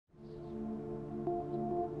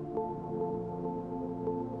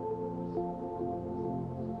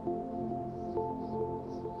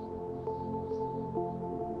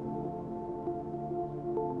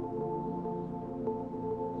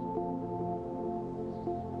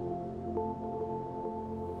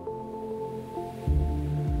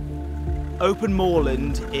Open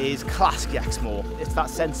moorland is classic Exmoor. It's that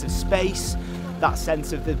sense of space, that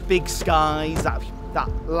sense of the big skies, that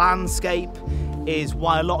landscape is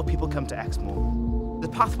why a lot of people come to Exmoor. The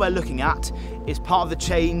path we're looking at is part of the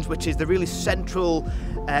change, which is the really central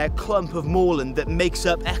clump of moorland that makes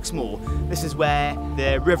up Exmoor. This is where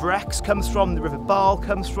the River Ex comes from, the River Barle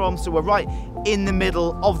comes from, so we're right in the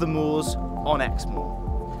middle of the moors on Exmoor.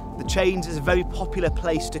 The Chains is a very popular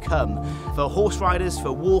place to come for horse riders,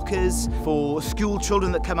 for walkers, for school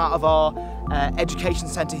children that come out of our education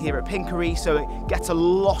centre here at Pinkery, so it gets a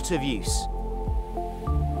lot of use.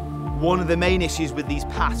 One of the main issues with these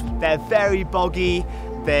paths, they're very boggy,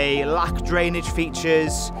 they lack drainage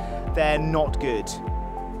features, they're not good.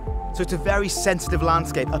 So it's a very sensitive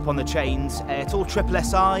landscape up on the Chains. It's all triple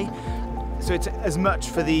SI, so it's as much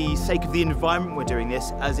for the sake of the environment we're doing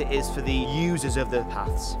this as it is for the users of the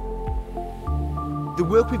paths. The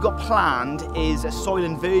work we've got planned is a soil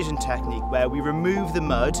inversion technique where we remove the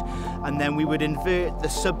mud and then we would invert the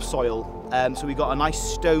subsoil. So we've got a nice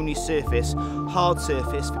stony surface, hard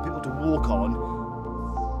surface for people to walk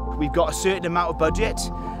on. We've got a certain amount of budget,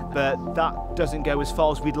 but that doesn't go as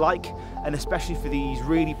far as we'd like, and especially for these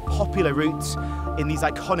really popular routes in these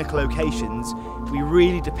iconic locations, we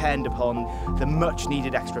really depend upon the much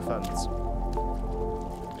needed extra funds.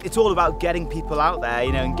 It's all about getting people out there,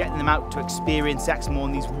 and getting them out to experience Exmoor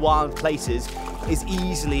in these wild places as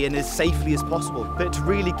easily and as safely as possible. But to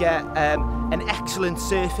really get an excellent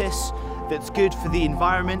surface that's good for the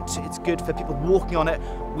environment, it's good for people walking on it,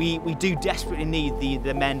 we do desperately need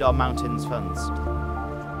the Mend Our Mountains funds.